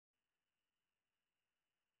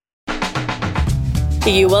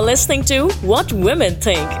You are listening to What Women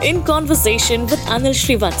Think in conversation with Anil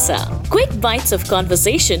Srivatsa. Quick bites of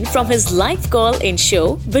conversation from his live call-in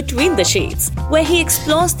show Between the Shades, where he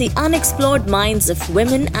explores the unexplored minds of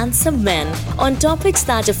women and some men on topics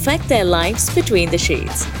that affect their lives between the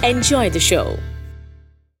shades. Enjoy the show.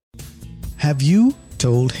 Have you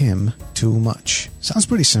told him too much? Sounds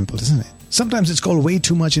pretty simple, doesn't it? Sometimes it's called way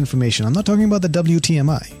too much information. I'm not talking about the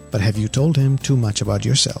WTMI, but have you told him too much about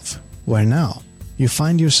yourself? Where now you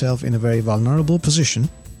find yourself in a very vulnerable position.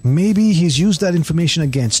 Maybe he's used that information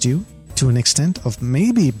against you to an extent of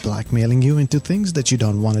maybe blackmailing you into things that you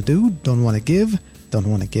don't want to do, don't want to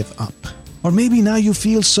give up. Or maybe now you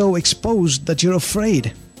feel so exposed that you're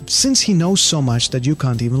afraid, since he knows so much that you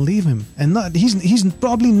can't even leave him. And he's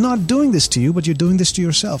probably not doing this to you, but you're doing this to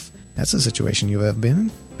yourself. That's a situation you've ever been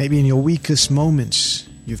in. Maybe in your weakest moments,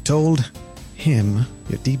 you've told him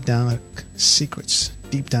your deep down secrets.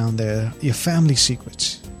 Deep down there, your family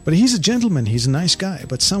secrets. But he's a gentleman, he's a nice guy,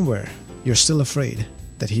 but somewhere you're still afraid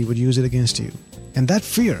that he would use it against you. And that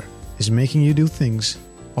fear is making you do things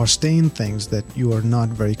or stay in things that you are not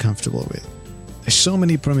very comfortable with. There's so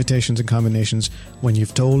many permutations and combinations when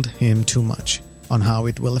you've told him too much on how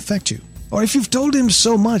it will affect you. Or if you've told him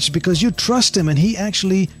so much because you trust him and he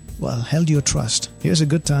actually held your trust. Here's a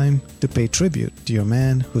good time to pay tribute to your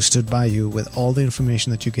man who stood by you with all the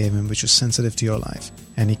information that you gave him, which was sensitive to your life,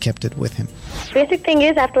 and he kept it with him. Basic thing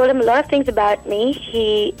is, I've told him a lot of things about me.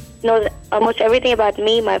 He knows almost everything about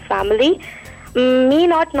me, my family. Me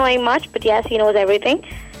not knowing much, but yes, he knows everything.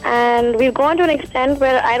 And we've gone to an extent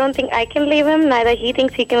where I don't think I can leave him, neither he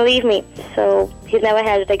thinks he can leave me. So he's never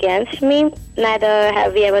held it against me, neither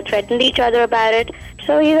have we ever threatened each other about it.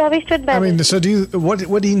 So he's always stood by me. So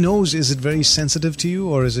what he knows, is it very sensitive to you,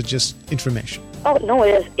 or is it just information? Oh, no,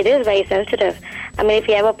 it is very sensitive. I mean, if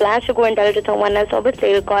he ever plans to go and tell it to someone else, obviously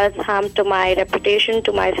it will cause harm to my reputation,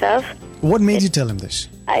 to myself. What made you tell him this?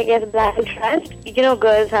 I guess blind trust. You know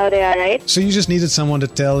girls, how they are, right? So you just needed someone to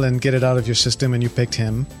tell and get it out of your system, and you picked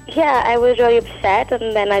him? Yeah, I was really upset,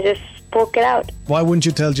 and then I just spoke it out. Why wouldn't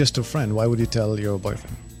you tell just a friend? Why would you tell your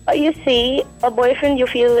boyfriend? You see, a boyfriend, you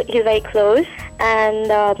feel he's very close, and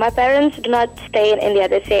my parents do not stay in India,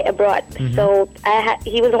 they stay abroad. Mm-hmm. So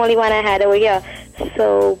he was the only one I had over here.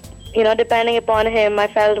 So, depending upon him, I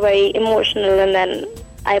felt very emotional, and then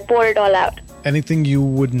I poured it all out. Anything you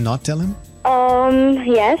would not tell him?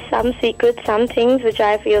 Yes, some secrets, some things which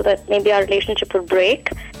I feel that maybe our relationship would break.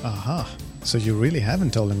 Aha, so you really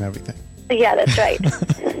haven't told him everything. Yeah, that's right.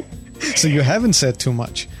 So you haven't said too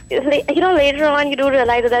much. Later on you do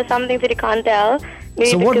realize that there's some things that you can't tell.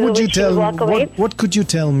 So what would you tell? What could you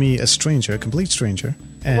tell me, a stranger, a complete stranger?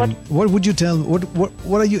 And what would you tell?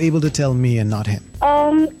 What are you able to tell me and not him?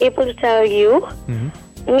 Able to tell you. Mm-hmm.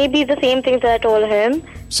 Maybe the same things that I told him.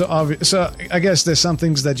 So I guess there's some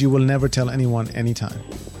things that you will never tell anyone anytime.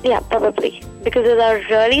 Yeah, probably. Because those are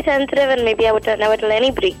really sensitive, and maybe I would never tell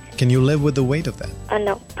anybody. Can you live with the weight of that?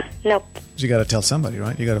 Nope. You got to tell somebody,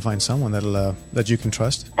 right? You got to find someone that you can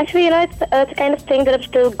trust. Actually, it's the kind of thing that I'm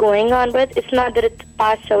still going on with. It's not that it's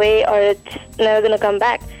passed away or it's never going to come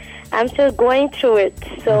back. I'm still going through it.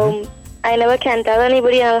 So I never can tell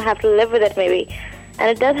anybody, and I'll have to live with it maybe. And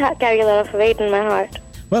it does carry a lot of weight in my heart.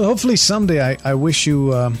 Well, hopefully someday I wish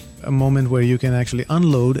you a moment where you can actually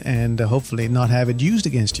unload and hopefully not have it used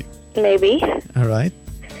against you. Maybe. All right.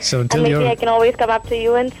 So and maybe I can always come up to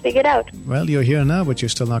you and speak it out. Well, you're here now, but you're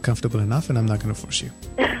still not comfortable enough, and I'm not going to force you.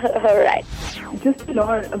 All right. Just a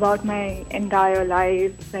lot about my entire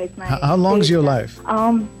life, like my. How long's your life?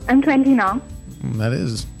 I'm 20 now. That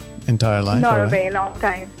is entire life. Not a very long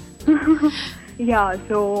time. Yeah.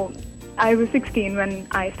 So I was 16 when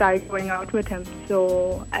I started going out with him.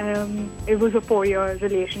 So it was a 4-year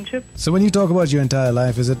relationship. So when you talk about your entire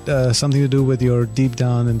life, is it something to do with your deep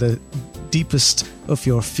down in the deepest of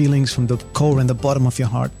your feelings from the core and the bottom of your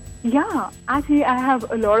heart? Yeah, actually I have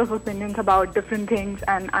a lot of opinions about different things,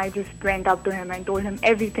 and I just went up to him and told him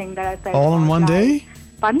everything that I felt. All in one day?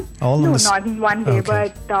 Pardon? Not in one day,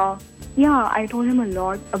 okay. But I told him a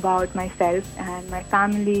lot about myself and my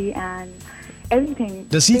family and everything.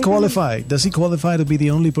 Does he qualify? Does he qualify to be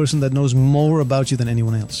the only person that knows more about you than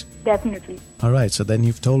anyone else? Definitely. All right, so then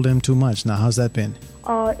you've told him too much. Now, how's that been?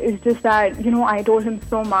 It's just that, I told him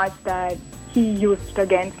so much that he used it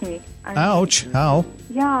against me. And ouch, how?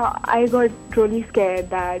 Yeah, I got really scared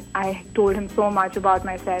that I told him so much about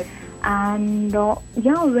myself. And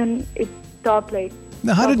when it stopped,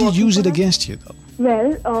 Now, how did he use it against you, though?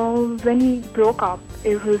 Well, when we broke up,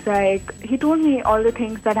 it was like, he told me all the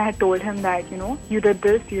things that I had told him that, you did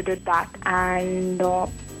this, you did that. And,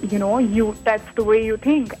 that's the way you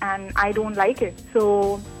think, and I don't like it.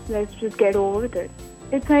 So let's just get over with it.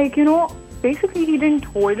 it's like, basically he didn't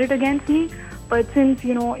hold it against me. But since,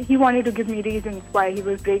 he wanted to give me reasons why he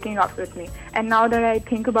was breaking up with me. And now that I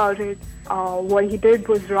think about it, what he did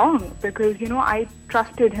was wrong because, I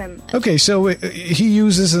trusted him. Okay, so he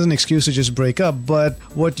used this as an excuse to just break up, but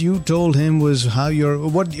what you told him was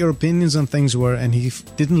what your opinions on things were, and he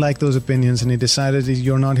didn't like those opinions, and he decided that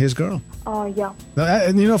you're not his girl. Yeah.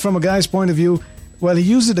 And, from a guy's point of view, well, he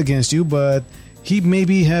used it against you, but he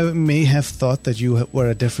may have thought that you were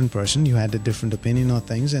a different person. You had a different opinion on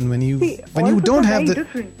things, and when you don't have the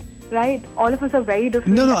different, right? All of us are very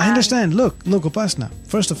different. No, I understand. Look, Upasana.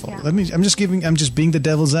 First of all, I'm just being the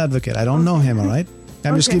devil's advocate. I don't know him, all right?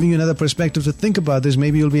 I'm just giving you another perspective to think about this.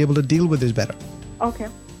 Maybe you'll be able to deal with this better. Okay.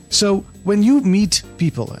 So when you meet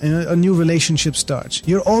people and a new relationship starts,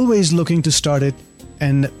 you're always looking to start it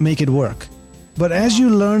and make it work. But as you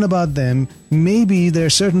learn about them, maybe there are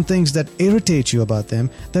certain things that irritate you about them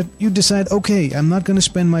that you decide, okay, I'm not going to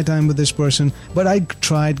spend my time with this person, but I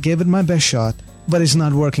tried, gave it my best shot, but it's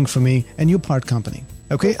not working for me, and you part company.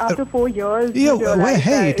 Okay? After 4 years,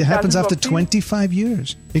 it happens after 25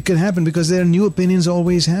 years. It could happen because there are new opinions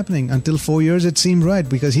always happening. Until 4 years, it seemed right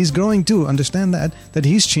because he's growing too. Understand that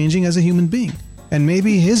he's changing as a human being. And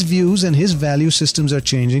maybe his views and his value systems are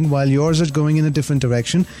changing while yours are going in a different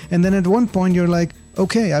direction. And then at one point you're like,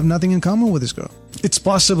 okay, I have nothing in common with this girl. It's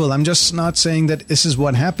possible. I'm just not saying that this is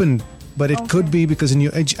what happened, but it could be because in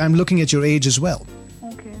your age, I'm looking at your age as well.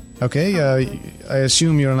 Okay. I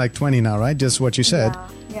assume you're like 20 now, right? Just what you said.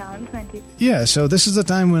 Yeah, I'm 20. Yeah, so this is the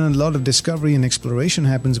time when a lot of discovery and exploration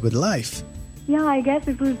happens with life. Yeah, I guess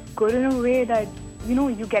it was good in a way that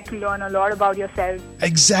you get to learn a lot about yourself.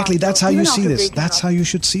 Exactly. That's how you see this. That's how you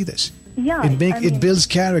should see this. Yeah. It builds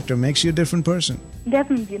character, makes you a different person.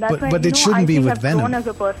 Definitely. That's why, but it shouldn't be with venom. I've grown as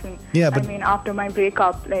a person. Yeah, but after my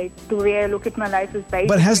breakup, like the way I look at my life is very.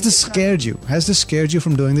 But has this scared you? Has this scared you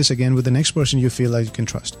from doing this again with the next person you feel like you can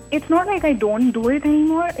trust? It's not like I don't do it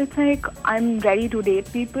anymore. It's like I'm ready to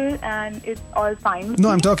date people and it's all fine with me.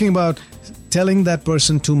 I'm talking about telling that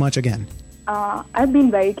person too much again. I've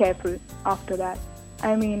been very careful after that.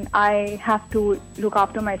 I have to look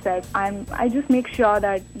after myself. I just make sure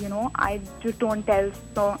that, I just don't tell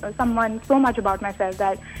someone so much about myself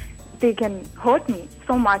that they can hurt me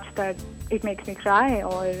so much that it makes me cry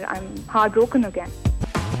or I'm heartbroken again.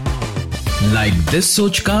 Like this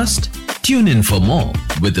Sochcast? Tune in for more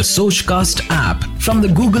with the Sochcast app from the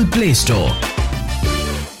Google Play Store.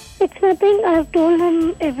 It's nothing. I've told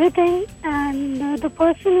him everything, and the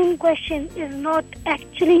person in question is not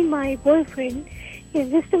actually my boyfriend. He's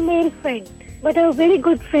just a male friend, but a very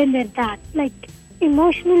good friend at that, like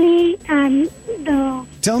emotionally and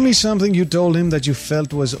Tell me something you told him that you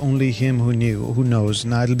felt was only him who knows.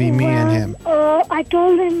 Now it'll be me and him. I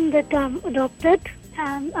told him that I'm adopted,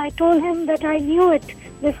 and I told him that I knew it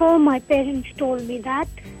before my parents told me that.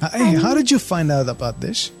 Hey, how did you find out about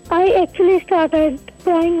this? I actually started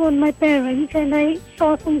prying on my parents, and I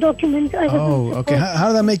saw some documents. Okay. How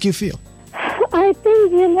did that make you feel? I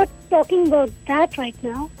think we're not talking about that right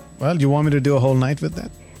now. Well, you want me to do a whole night with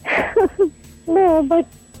that? No, but...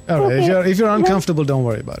 All right, if you're uncomfortable, don't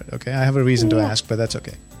worry about it, okay? I have a reason to ask, but that's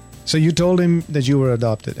okay. So you told him that you were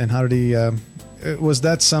adopted, and how did he... was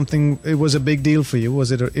that something... It was a big deal for you?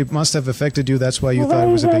 Was it? It must have affected you, that's why you thought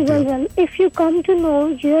it was a big deal. Well, if you come to know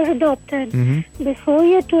you're adopted before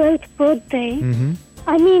your 12th birthday,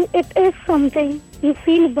 it is something you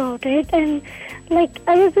feel about it, and... Like,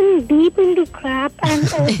 I was in deep into crap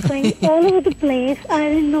and I was going all over the place. I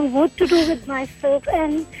didn't know what to do with myself.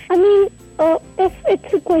 And, if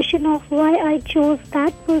it's a question of why I chose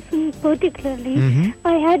that person particularly,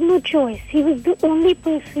 I had no choice. He was the only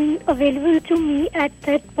person available to me at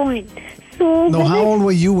that point. So... No, how old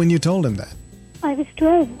were you when you told him that? I was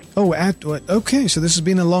 12. Oh, okay, so this has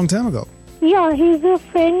been a long time ago. Yeah, he's a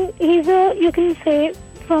friend. You can say,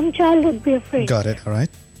 from childhood be a friend. Got it, all right.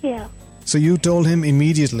 Yeah. So you told him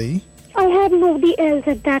immediately? I had nobody else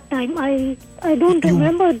at that time. I don't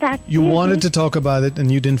remember that. You wanted to talk about it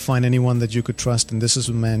and you didn't find anyone that you could trust, and this is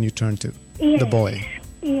the man you turned to, the boy.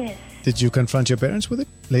 Yes. Did you confront your parents with it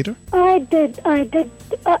later? I did.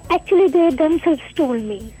 Actually, they themselves told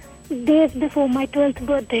me. Days before my 12th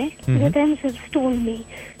birthday, they themselves told me.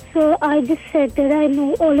 So I just said that I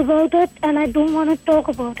know all about it and I don't want to talk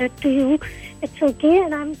about it to you. It's okay,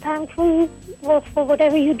 and I'm thankful for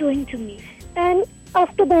whatever you're doing to me. And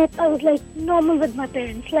after that, I was like normal with my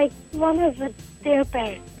parents, like one is with their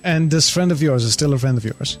parents. And this friend of yours is still a friend of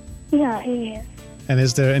yours? Yeah, he is. And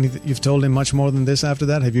is there anything you've told him much more than this after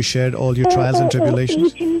that? Have you shared all your trials and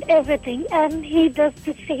tribulations? Each and everything, and he does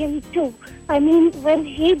the same too. I mean, when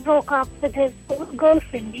he broke up with his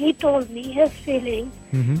girlfriend, he told me his feelings,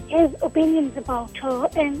 his opinions about her,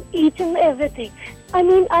 and each and everything. I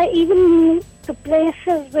mean, I even knew the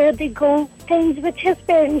places where they go, things which his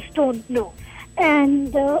parents don't know.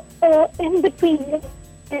 And in between,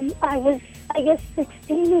 when I was, I guess,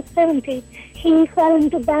 16 or 17, he fell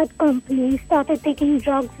into bad company, started taking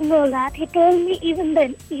drugs and all that. He told me even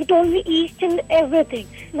then, he told me each and everything.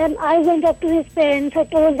 Then I went up to his parents, I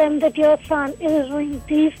told them that your son is doing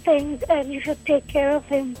these things and you should take care of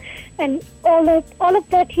him. And all of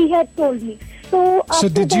that he had told me. So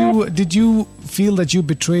did you feel that you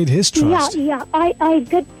betrayed his trust? Yeah, I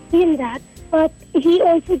did feel that. But he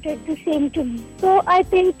also did the same to me. So I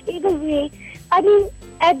think either way, I mean,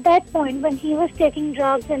 at that point when he was taking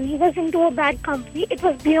drugs and he was into a bad company, it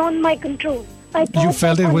was beyond my control. You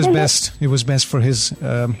felt it was best. It was best for his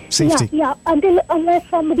safety. Yeah. Unless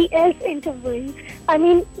somebody else intervened. I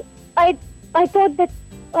mean, I thought that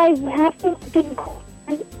I have to think,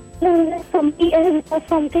 and unless somebody else does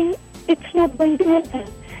something, it's not going to happen.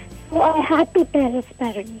 So I had to tell his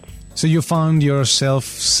parents. So you found yourself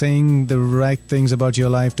saying the right things about your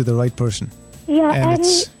life to the right person. Yeah, and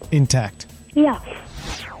it's intact. Yeah.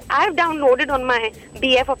 I've downloaded on my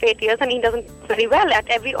BF of 8 years, and he doesn't very well. At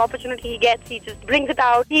every opportunity he gets, he just brings it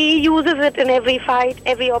out. He uses it in every fight,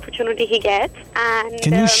 every opportunity he gets. And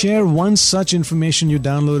can you share one such information you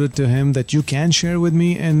downloaded to him that you can share with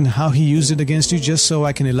me, and how he used it against you, just so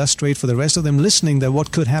I can illustrate for the rest of them listening that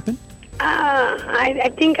what could happen? I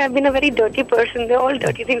think I've been a very dirty person. They're all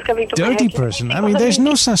dirty things coming to my head. Dirty person? I mean, there's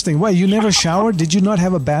no such thing. Why, you never showered? Did you not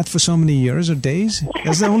have a bath for so many years or days?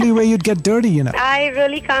 That's the only way you'd get dirty, you know. I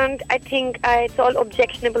really can't. I think it's all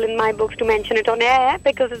objectionable in my books to mention it on air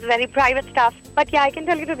because it's very private stuff. But yeah, I can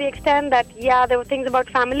tell you to the extent that, yeah, there were things about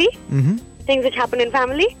family, things which happen in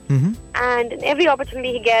family. And in every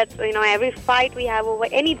opportunity he gets, you know, every fight we have over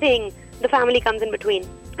anything, the family comes in between.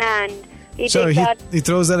 And he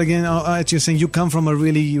throws that again at you, saying you come from a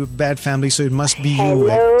really bad family, so it must be you.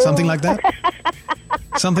 Something like that?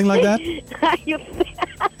 Something like that?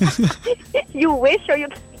 You wish, or you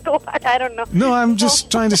thought? I don't know. No, I'm just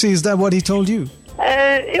trying to see, is that what he told you?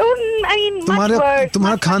 I mean, much worse.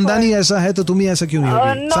 तुम्हारा खानदानी ऐसा है तो तुम ही ऐसा क्यों नहीं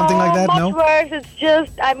होगी? Something like that? No, much worse. It's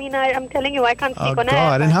just, I mean, I'm telling you, I can't speak on air. Oh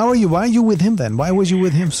God! And how are you? Why are you with him then? Why was you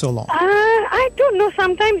with him so long? I don't know.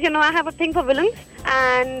 Sometimes, you know, I have a thing for villains,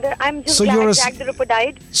 and I'm just glad Jack the Ripper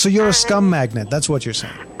died. So you're a scum magnet. That's what you're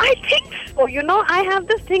saying. I think so. You know, I have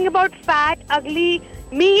this thing about fat, ugly,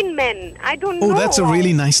 mean men. I don't know. Oh, that's a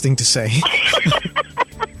really nice thing to say.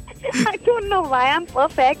 I don't know why I'm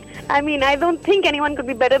perfect. I mean, I don't think anyone could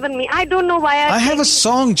be better than me. I don't know why I have a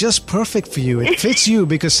song just perfect for you. It fits you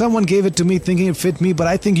because someone gave it to me thinking it fit me, but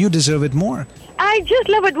I think you deserve it more. I just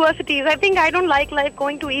love adversities. I think I don't like life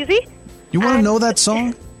going too easy. You want to know that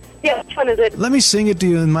song? Yeah, which one is it? Let me sing it to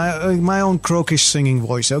you in my own croakish singing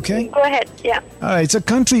voice, okay? Go ahead, yeah. All right, it's a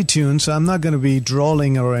country tune, so I'm not going to be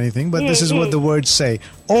drawling or anything, but this is what the words say.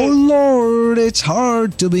 Oh, Lord, it's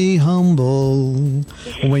hard to be humble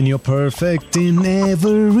when you're perfect in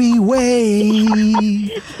every way.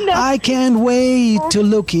 No. I can't wait to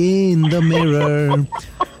look in the mirror.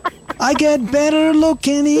 I get better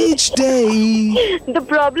looking each day. The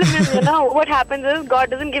problem is, you know, what happens is God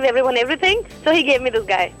doesn't give everyone everything, so he gave me this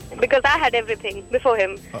guy because I had everything before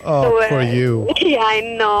him. Oh, for you. Yeah, I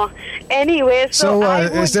know. Anyway, so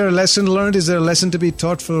is there a lesson learned? Is there a lesson to be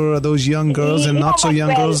taught for those young girls and not so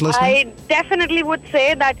young girls listening? I definitely would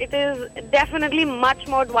say that it is definitely much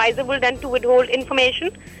more advisable than to withhold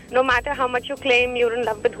information. No matter how much you claim you're in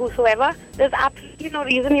love with whosoever, there's absolutely no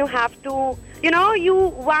reason you have to, you know,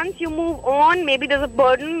 once you move on, maybe there's a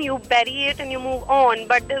burden, you bury it and you move on,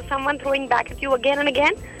 but there's someone throwing back at you again and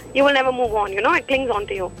again, you will never move on, you know, it clings on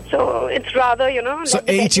to you. So it's rather, you know. So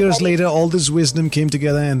 8 years later, all this wisdom came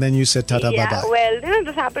together and then you said tata bye-bye. Yeah, well, you know,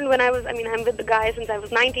 this happened when I'm with the guy since I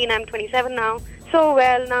was 19, I'm 27 now. So,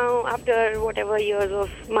 well, now after whatever years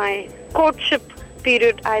of my courtship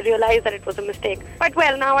period, I realized that it was a mistake. But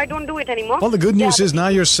well, now I don't do it anymore. Well, the good news is now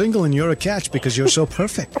you're single and you're a catch because you're so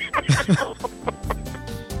perfect.